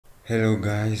Hello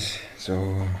guys,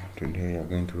 so today we are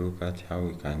going to look at how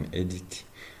we can edit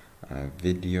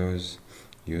videos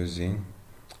using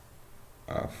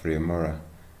Filmora.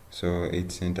 So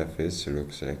its interface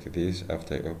looks like this.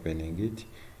 After opening it,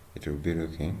 it will be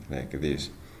looking like this.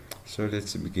 So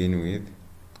let's begin with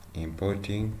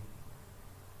importing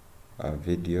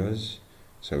videos.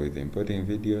 So with importing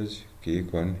videos,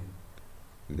 click on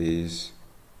this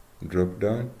drop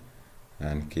down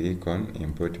and click on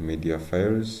import media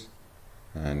files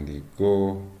and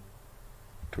go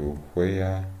to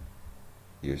where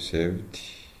you saved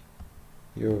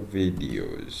your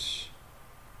videos.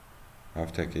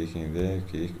 After clicking there,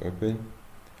 click open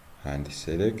and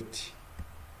select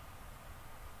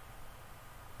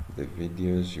the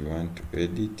videos you want to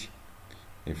edit.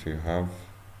 If you have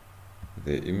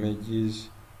the images,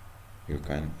 you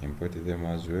can import them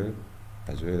as well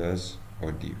as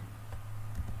audio,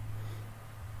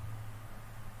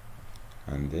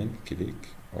 and then click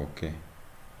OK.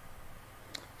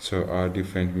 So our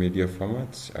different media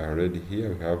formats are already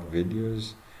here. We have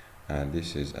videos, and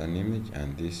this is an image,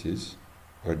 and this is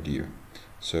audio.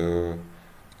 So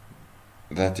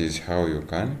that is how you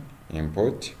can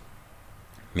import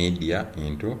media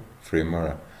into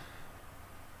Filmora.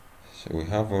 So we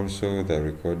have also the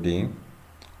recording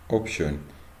option.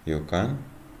 You can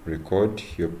record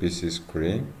your PC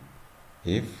screen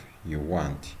if you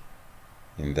want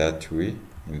in that way,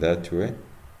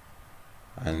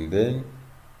 and then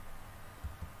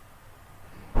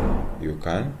you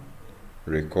can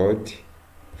record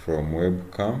from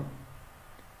webcam.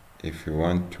 If you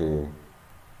want to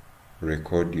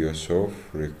record yourself,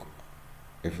 you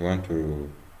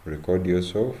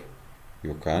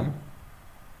can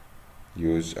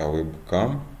use a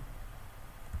webcam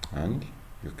and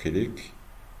you click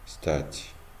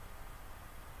start.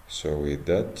 So with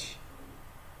that,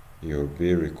 you'll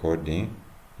be recording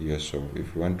yourself.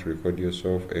 If you want to record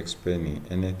yourself explaining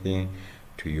anything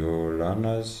to your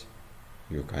learners,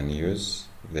 you can use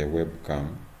the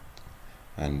webcam,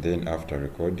 and then after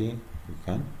recording you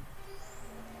can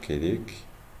click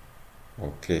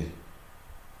OK.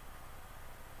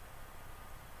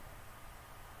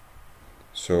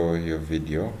 So your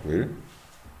video will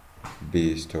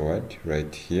be stored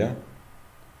right here.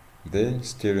 Then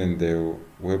still in the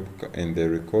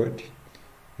record,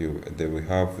 we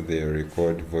have the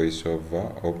record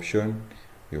voiceover option.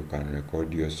 You can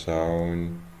record your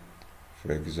sound.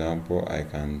 For example, I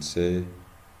can say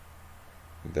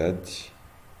that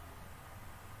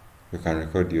you can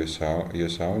record your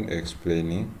sound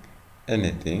explaining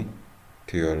anything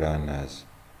to your learners.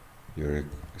 You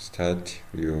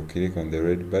click on the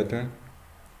red button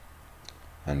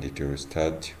and it will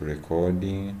start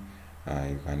recording.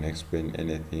 You can explain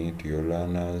anything to your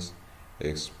learners,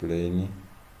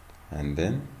 and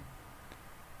then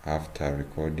after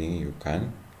recording you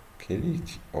can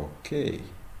click OK.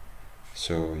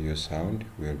 So your sound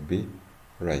will be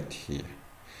right here.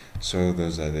 So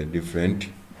those are the different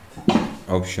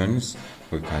options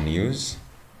we can use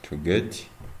to get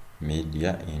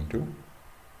media into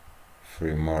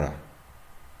Filmora.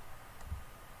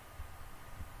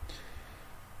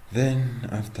 Then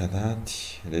after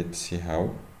that, let's see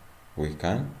how we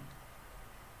can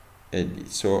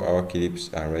edit. So our clips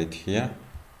are right here.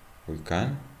 We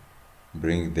can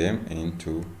bring them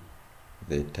into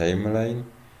the timeline.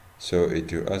 So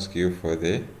it will ask you for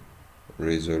the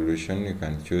resolution. You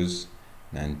can choose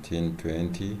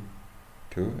 1920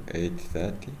 to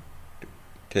 830 to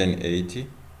 1080,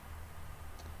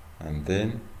 and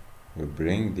then we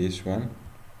bring this one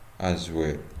as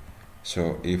well.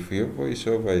 So if your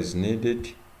voiceover is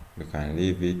needed, you can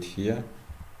leave it here,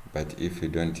 but if you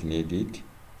don't need it,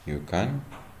 you can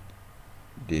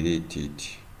delete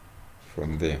it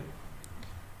from there.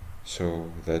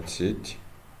 So that's it.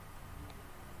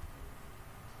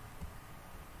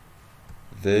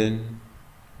 Then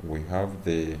we have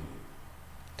the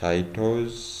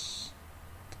titles.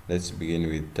 Let's begin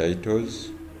with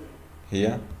titles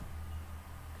here.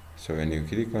 So when you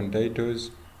click on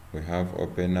titles, we have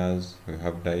openers, we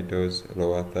have titles,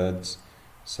 lower thirds,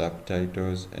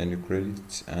 subtitles, end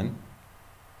credits, and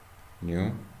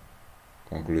new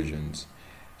conclusions.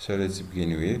 So let's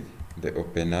begin with the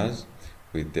openers.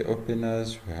 With the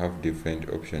openers, we have different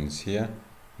options here.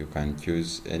 You can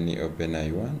choose any opener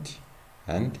you want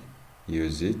and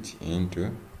use it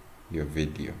into your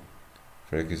video.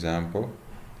 For example,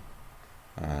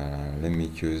 let me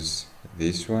choose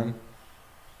this one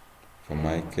for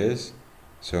my case.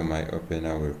 So my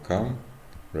opener will come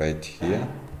right here.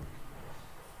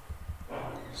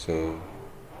 So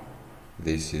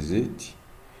this is it.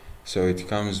 So it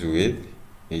comes with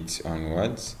its own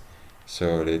words.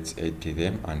 So let's edit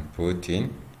them and put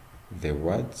in the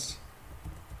words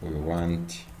we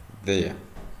want there.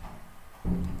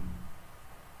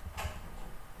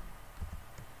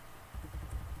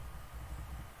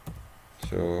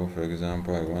 So for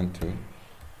example, I want to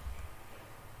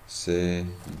say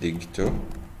dicto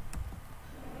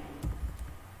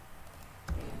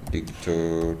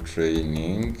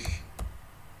training,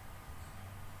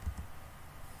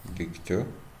 dicto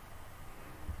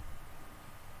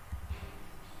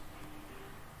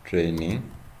training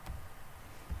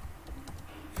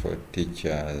for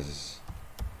teachers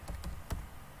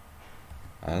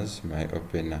as my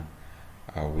opener.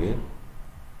 I will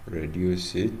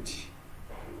reduce it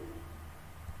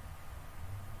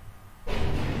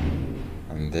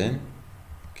and then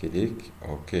click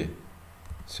OK.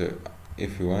 So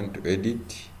if you want to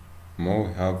edit more,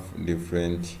 we have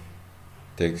different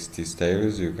text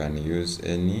styles. You can use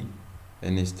any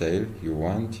style you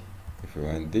want. If you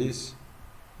want this,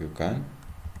 you can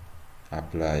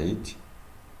apply it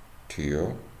to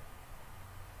your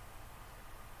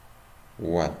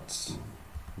words.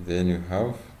 Then you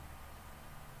have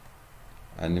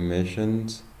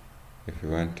animations. If you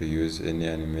want to use any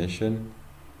animation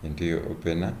into your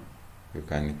opener, you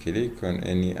can click on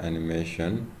any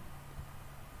animation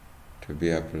to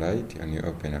be applied on your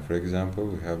opener. For example,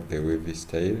 we have the wavy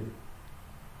style.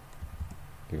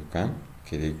 You can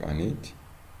click on it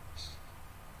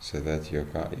so that your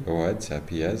words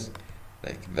appears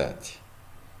like that.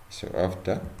 So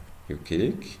after you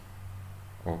click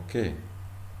OK,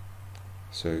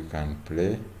 so you can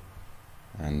play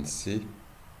and see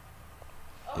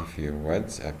if your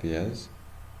words appears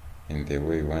in the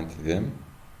way you want them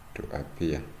to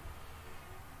appear.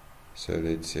 So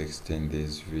let's extend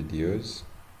these videos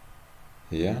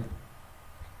here.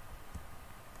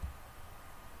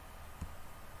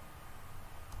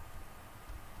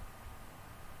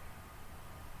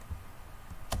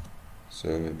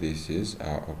 So this is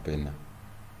our opener.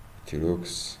 It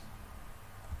looks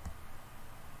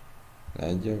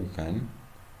larger. We can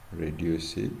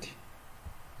reduce it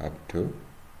up to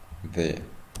there.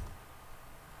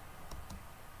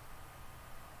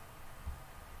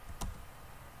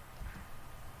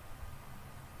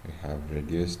 We have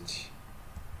reduced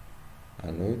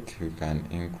a lot. We can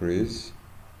increase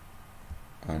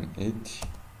on it.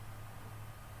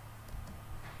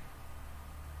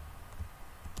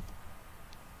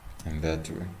 And that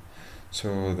way.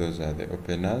 So those are the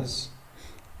openers.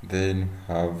 Then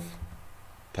have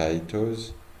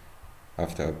titles.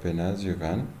 After openers, you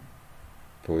can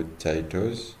put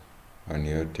titles on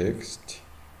your text.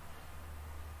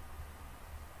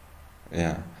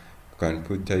 Yeah, you can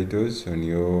put titles on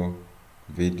your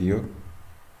video.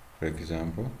 For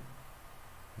example,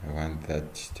 I want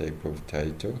that type of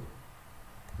title.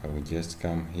 I will just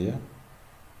come here.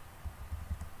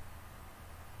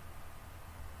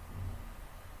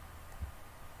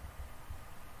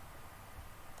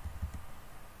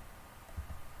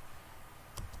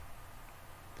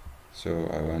 So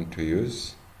I want to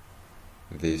use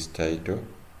this title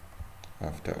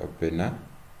after opener.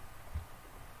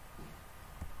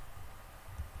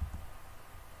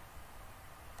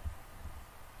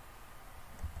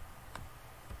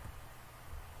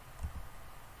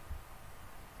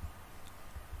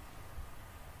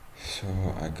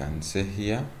 So I can say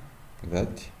here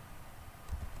that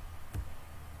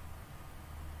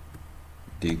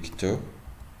dicto,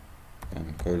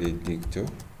 and call it dicto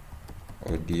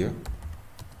audio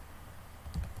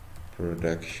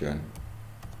production.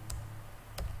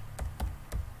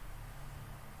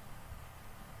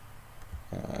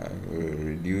 I will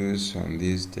reduce on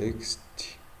this text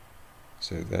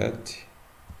so that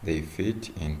they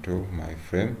fit into my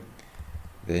frame.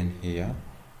 Then here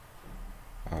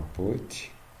I'll put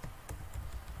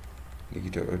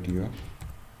digital audio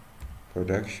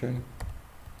production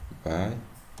by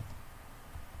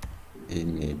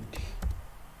Enid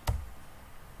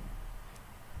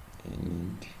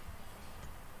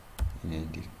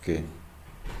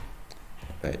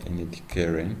by Enid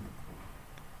Karen.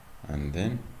 And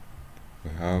then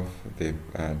we have the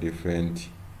different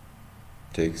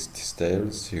text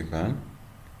styles. You can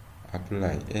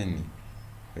apply any.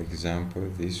 For example,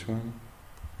 this one,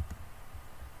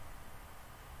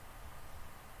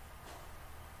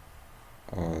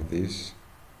 or this.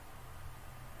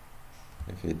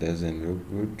 If it doesn't look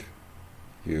good,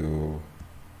 you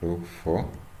look for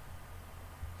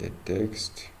the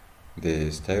text,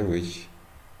 the style which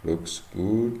looks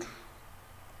good,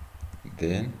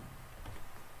 then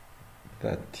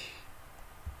that,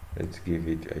 let's give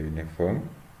it a uniform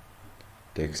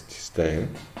text style,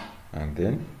 and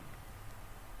then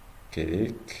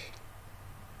click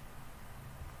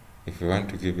If you want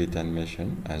to give it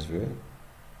animation as well,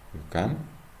 you can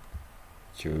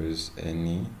choose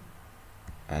any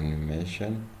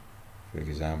animation, for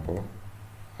example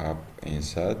up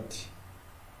insert,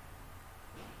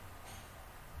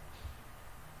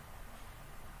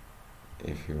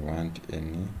 if you want,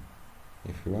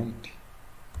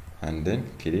 and then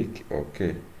click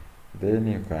OK. Then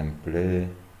you can play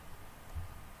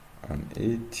on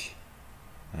it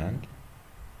and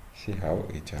see how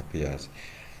it appears.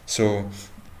 So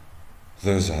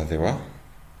those are the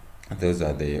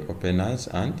openers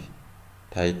and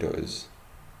titles.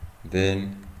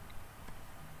 Then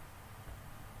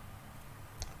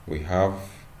we have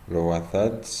lower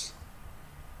thirds,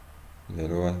 the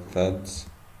lower thirds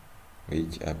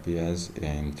which appears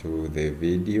into the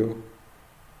video.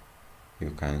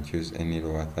 You can choose any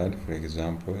lower third, for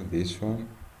example this one,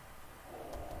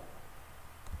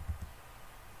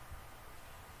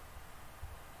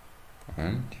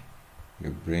 and you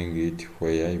bring it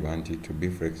where you want it to be.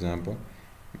 For example,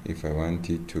 if I want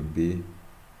it to be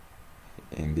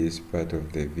in this part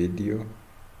of the video,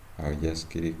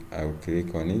 I'll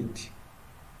click on it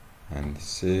and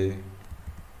save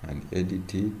and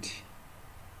edit it.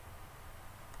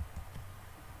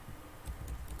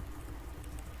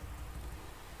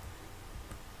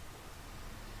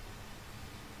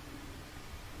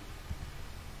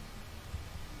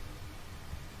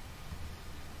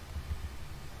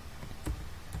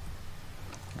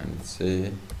 And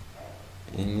say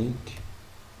in it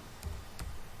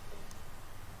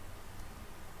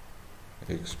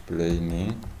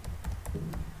explaining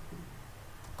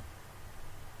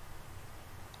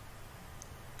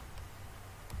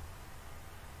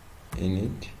in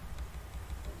it,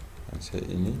 and say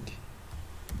in it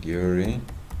during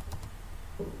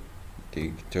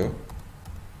digital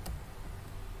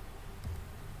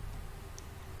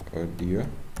audio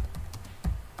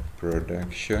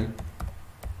production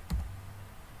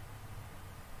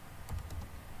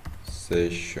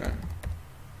session.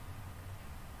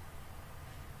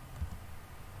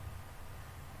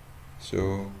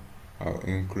 So I'll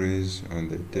increase on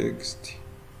the text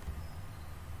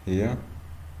here.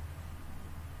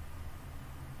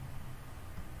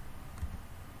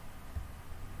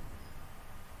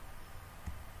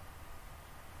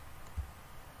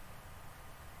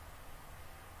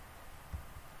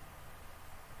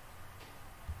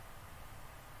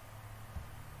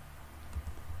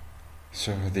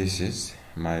 So this is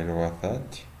my lower third.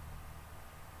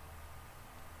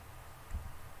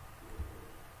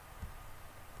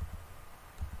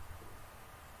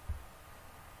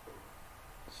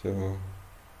 So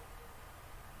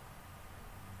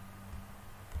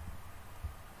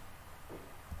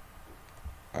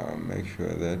I'll make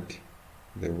sure that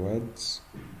the words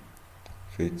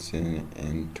fits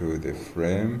into the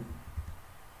frame,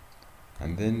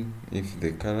 and then if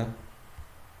the color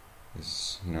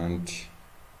is not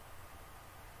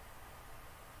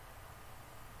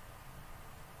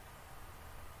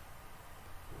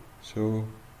so,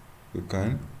 you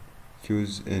can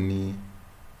choose any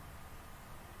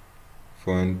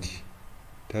font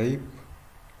type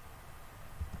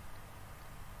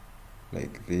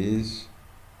like this,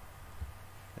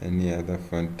 any other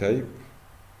font type,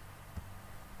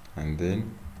 and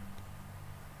then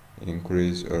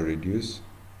increase or reduce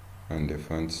on the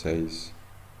font size.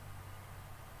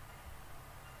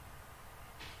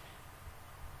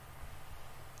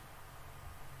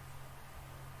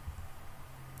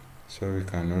 So we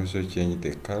can also change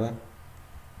the color.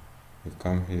 You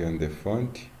come here on the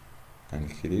font and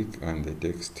click on the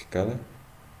text color,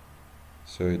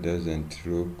 so it doesn't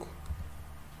look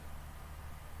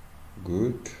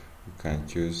good. You can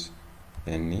choose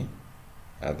any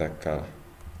other color.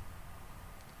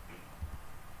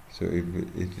 So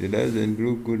if it doesn't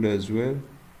look good as well,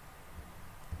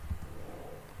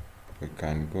 we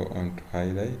can go on to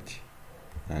highlight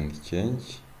and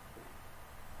change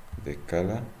the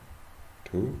color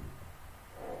to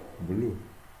blue.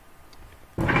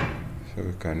 So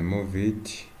we can move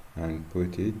it and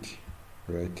put it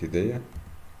right there,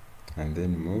 and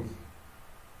then move,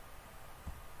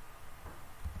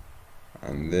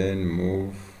 and then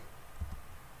move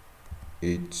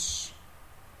its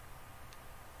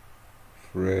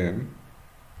frame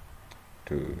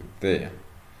to there.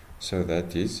 So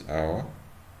that is our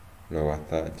lower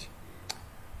third.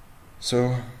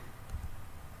 So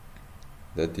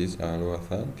that is our lower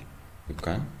third. You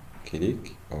can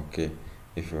click OK.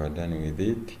 If you are done with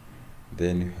it,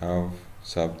 then you have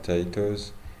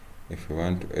subtitles. If you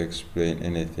want to explain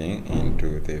anything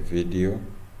into the video,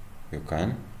 you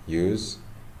can use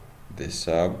the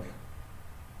subtitles.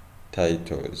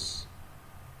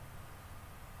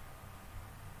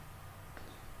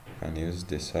 can use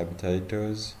the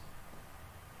subtitles.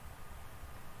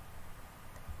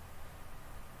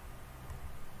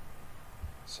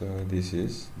 So this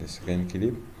is the second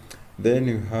clip. Then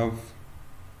you have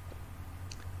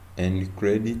end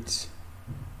credits.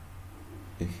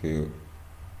 If you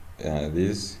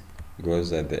this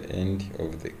goes at the end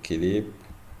of the clip.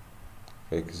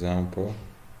 For example,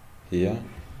 here,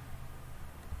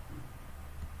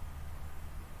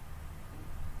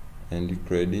 end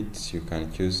credits, you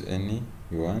can choose any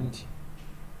you want.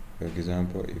 For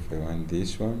example, if I want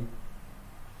this one,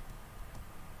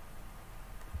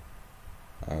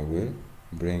 I will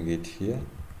bring it here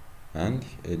and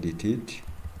edit it.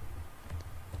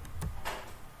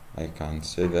 I can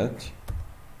say that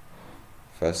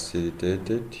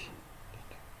facilitated.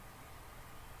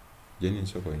 Jenny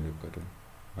so going to cut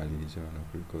on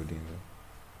recording.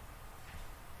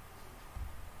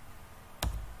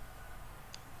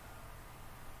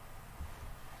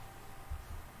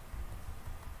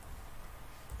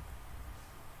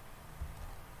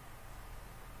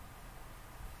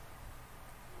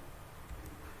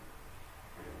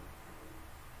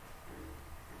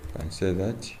 Can say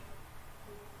that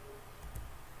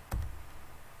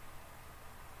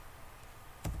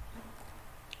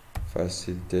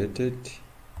facilitated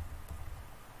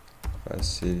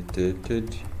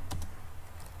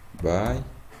by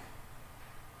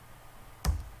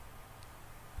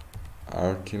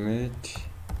Ultimate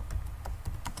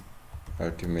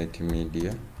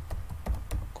Media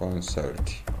Consult.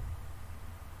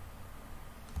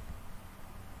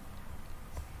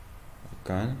 You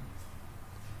can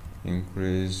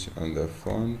increase on the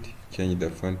font, change the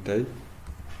font type.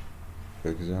 For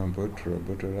example, to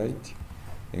roboto right,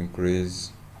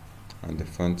 increase on the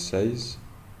font size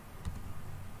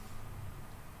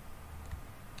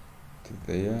to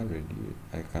there.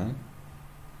 I can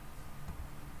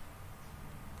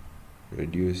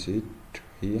reduce it to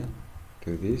here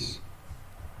to this.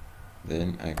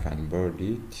 Then I can bold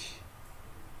it.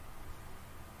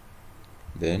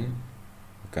 Then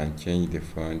you can change the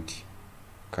font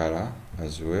color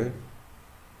as well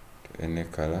to any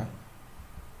color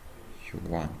you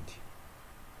want.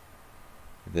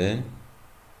 Then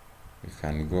we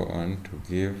can go on to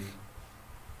give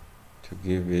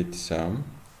it an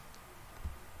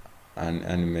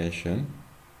animation.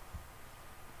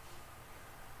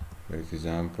 For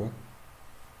example,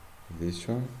 this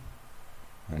one,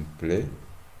 and play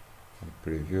and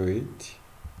preview it,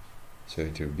 so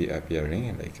it will be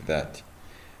appearing like that.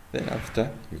 Then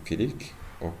after you click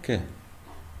OK.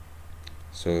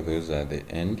 So those are the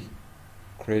end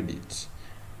credits.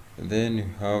 Then you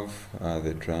have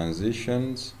the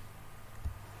transitions.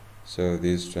 So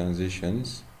these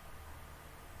transitions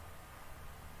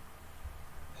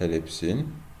helps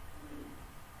in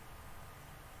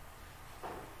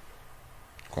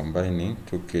combining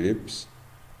two clips.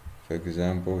 For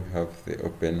example, we have the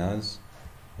openers,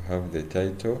 we have the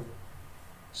title.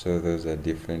 So those are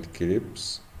different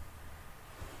clips.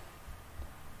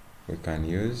 We can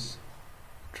use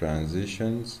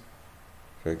transitions.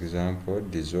 For example,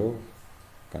 dissolve,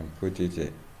 can put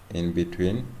it in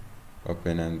between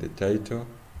open and the title,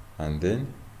 and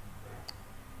then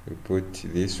we put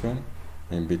this one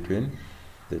in between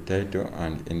the title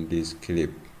and in this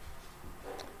clip.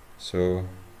 So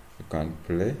you can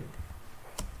play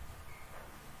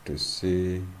to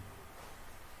see.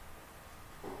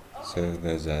 So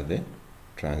those are the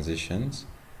transitions.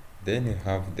 Then you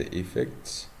have the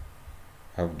effects.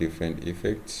 Have different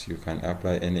effects. You can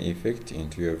apply any effect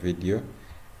into your video.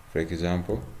 For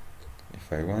example,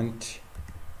 if I want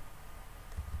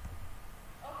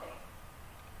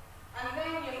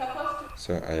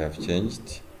so I have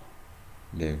changed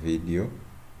the video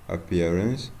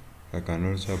appearance. I can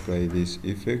also apply this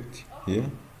effect here.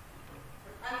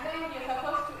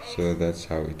 So that's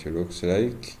how it looks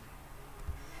like.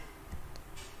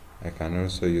 I can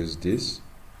also use this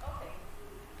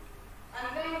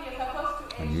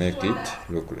and make it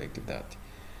look like that.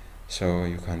 So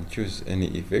you can choose any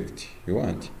effect you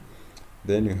want.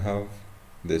 Then you have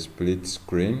the split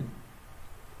screen.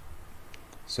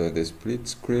 So the split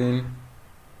screen,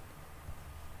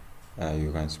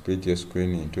 you can split your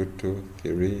screen into 2,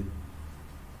 3.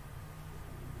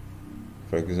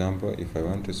 For example, if I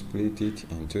want to split it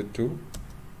into 2,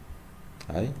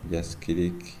 I just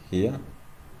click here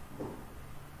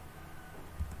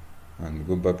and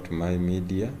go back to my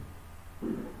media.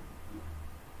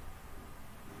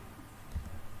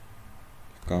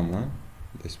 Come on,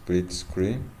 the split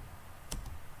screen.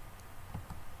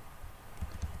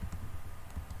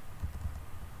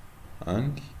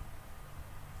 And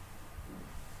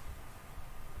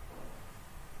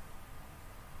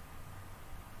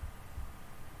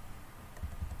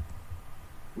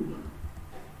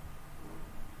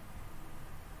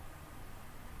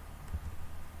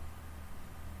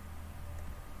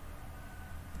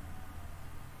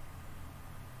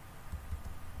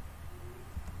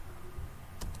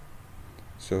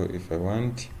So if I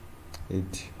want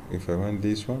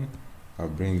this one, I'll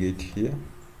bring it here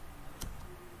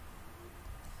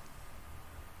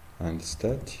and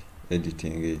start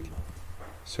editing it.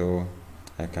 So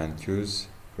I can choose,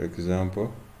 for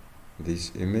example,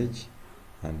 this image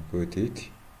and put it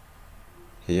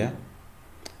here.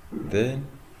 Then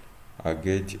I'll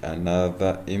get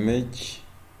another image,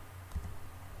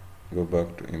 go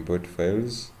back to import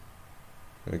files,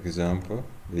 for example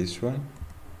this one,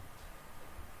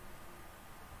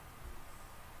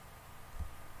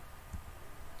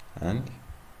 and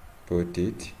put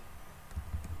it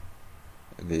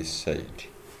this side.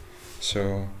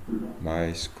 So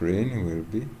my screen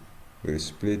will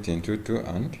split into two,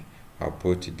 and I'll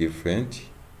put different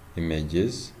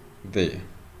images there.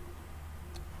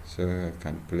 So I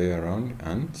can play around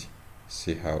and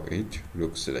see how it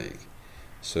looks like.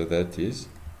 So that is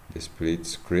the split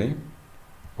screen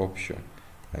option.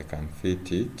 I can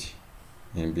fit it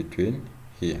in between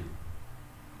here,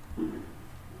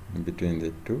 in between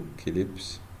the two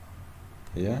clips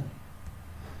here,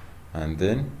 and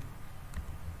then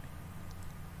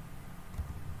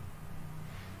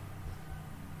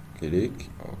click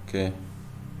OK.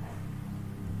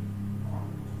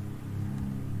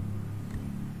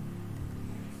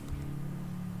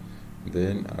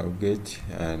 Then I'll get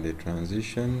the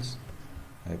transitions.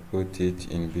 I put it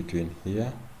in between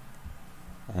here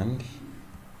and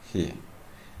here.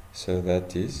 So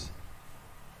that is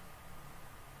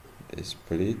a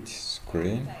split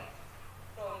screen.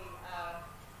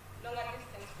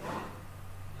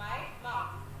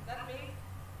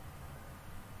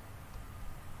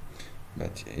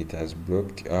 But it has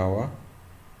blocked our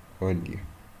audio,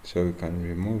 so we can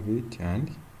remove it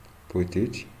and put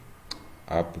it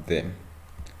up there,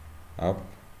 up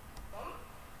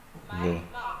there,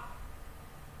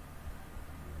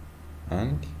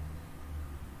 and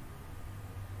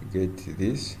get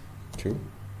this to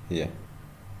here,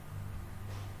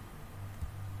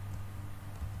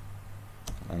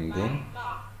 and then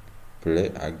play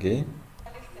again.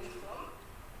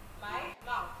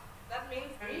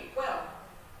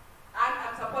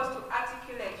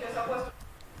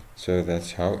 So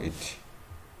that's how it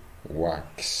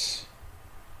works.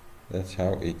 That's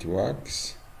how it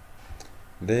works.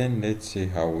 Then let's see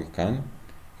how we can,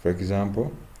 for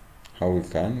example, how we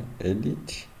can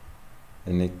edit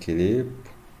any clip.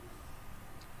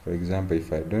 For example,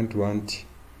 if I don't want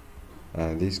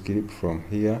this clip from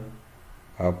here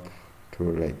up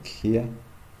to like here,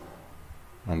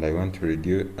 and I want to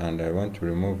reduce and I want to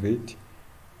remove it,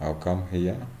 I'll come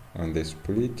here on the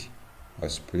split, I'll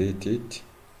split it,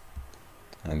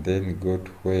 and then go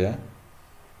to where,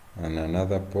 and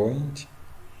another point,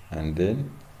 and then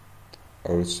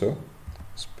also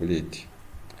split.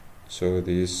 So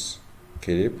this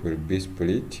clip will be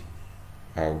split.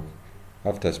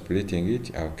 After splitting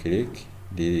it, I'll click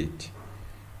delete,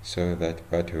 so that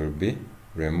part will be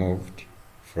removed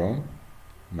from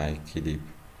my clip.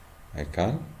 I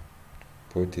can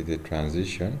put the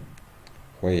transition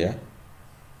where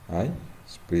I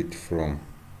split from.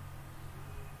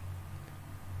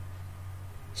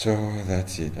 So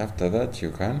that's it. After that, you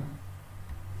can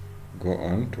go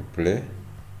on to play,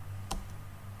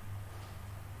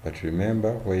 but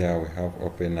remember, where we have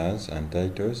openers and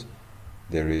titles,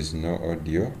 there is no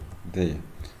audio there.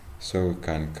 So we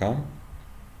can come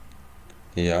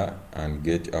here and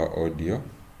get our audio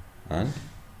and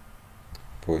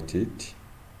put it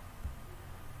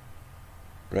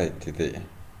right there,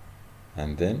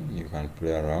 and then you can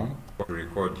play around,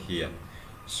 record here.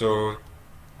 So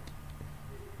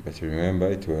but remember,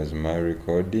 it was my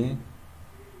recording.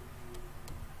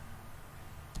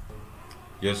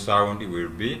 Your sound will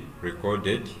be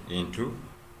recorded into.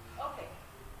 Okay.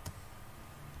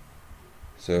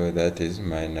 So that is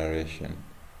my narration.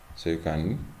 So you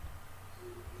can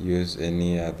use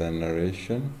any other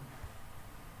narration.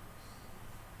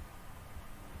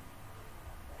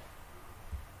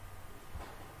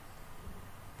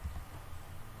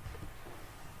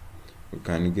 You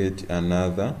can get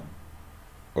another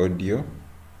audio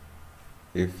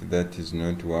if that is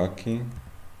not working.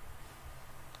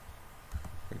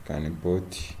 We can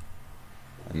import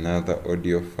another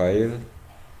audio file.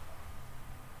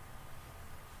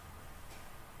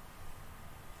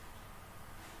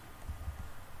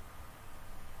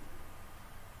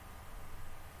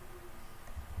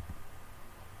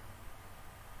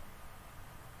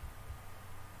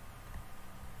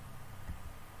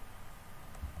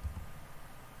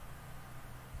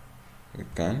 We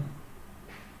can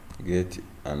get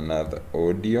another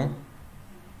audio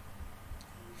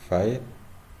file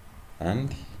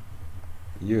and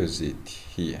use it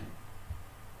here.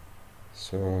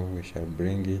 So we shall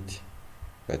bring it,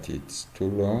 but it's too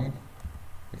long.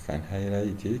 We can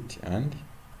highlight it and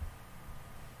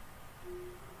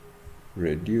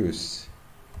reduce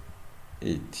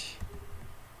it.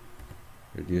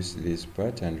 Reduce this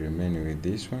part and remain with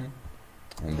this one,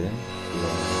 and then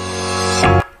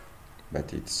long.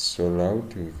 But it's so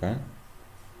loud, we can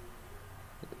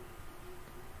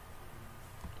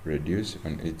reduce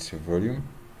on its volume.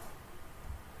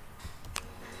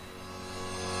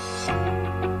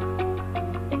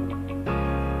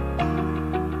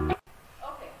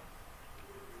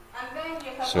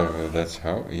 So that's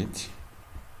how it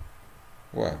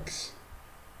works.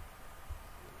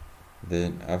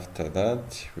 Then after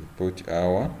that, we put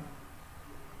our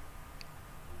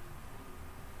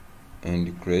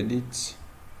end credits,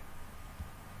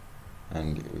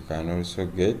 and we can also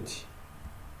get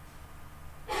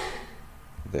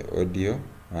the audio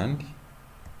and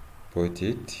put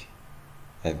it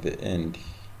at the end.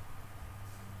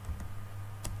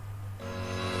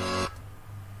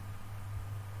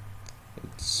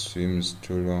 It seems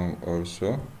too long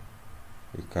also.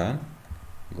 We can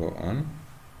go on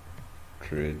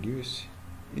to reduce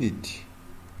it.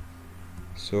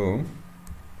 So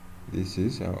this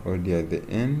is our audio at the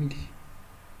end. You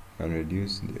can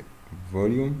reduce the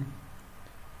volume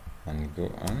and go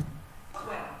on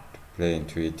to play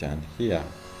into it and hear.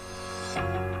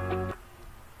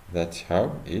 That's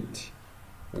how it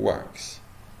works.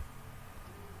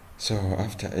 So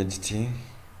after editing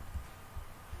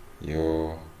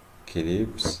your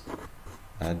clips,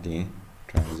 adding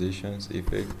transitions,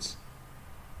 effects,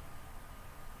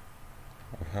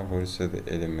 we have also the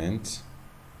elements.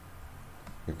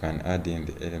 You can add in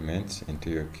the elements into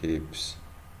your clips.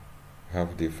 You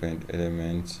have different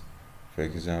elements, for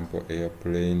example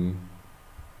airplane.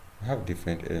 You have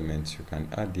different elements. You can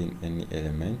add in any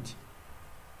element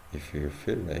if you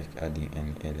feel like adding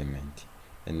any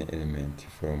element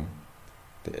from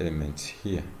the elements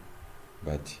here.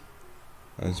 But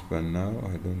as per now,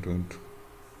 I don't want to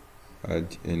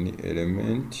add any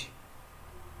element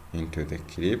into the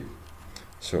clip.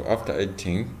 So after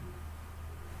editing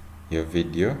your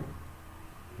video,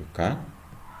 you can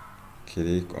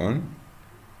click on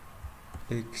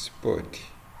export.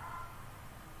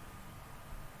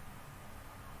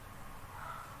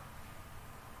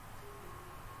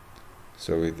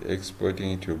 So with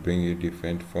exporting, it will bring you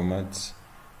different formats.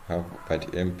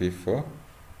 But MP4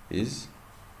 is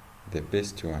the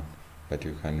best one, but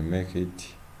you can make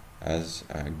it as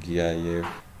a GIF,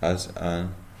 as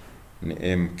an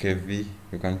MKV.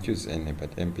 You can choose any,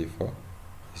 but MP4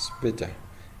 is better.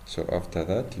 So after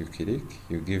that, you click,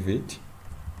 you give it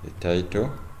a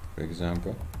title, for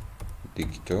example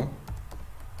digital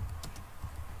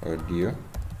audio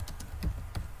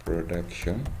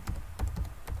production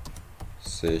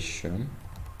session,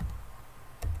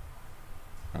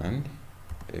 and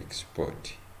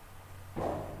export.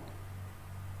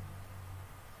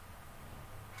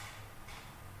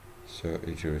 So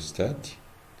it will start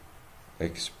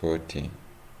exporting.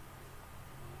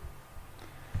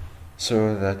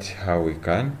 So that's how we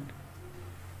can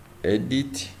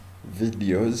edit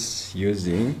videos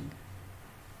using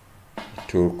a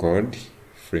tool called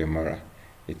Filmora.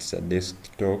 It's a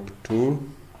desktop tool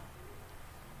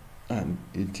and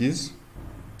it is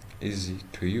easy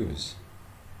to use.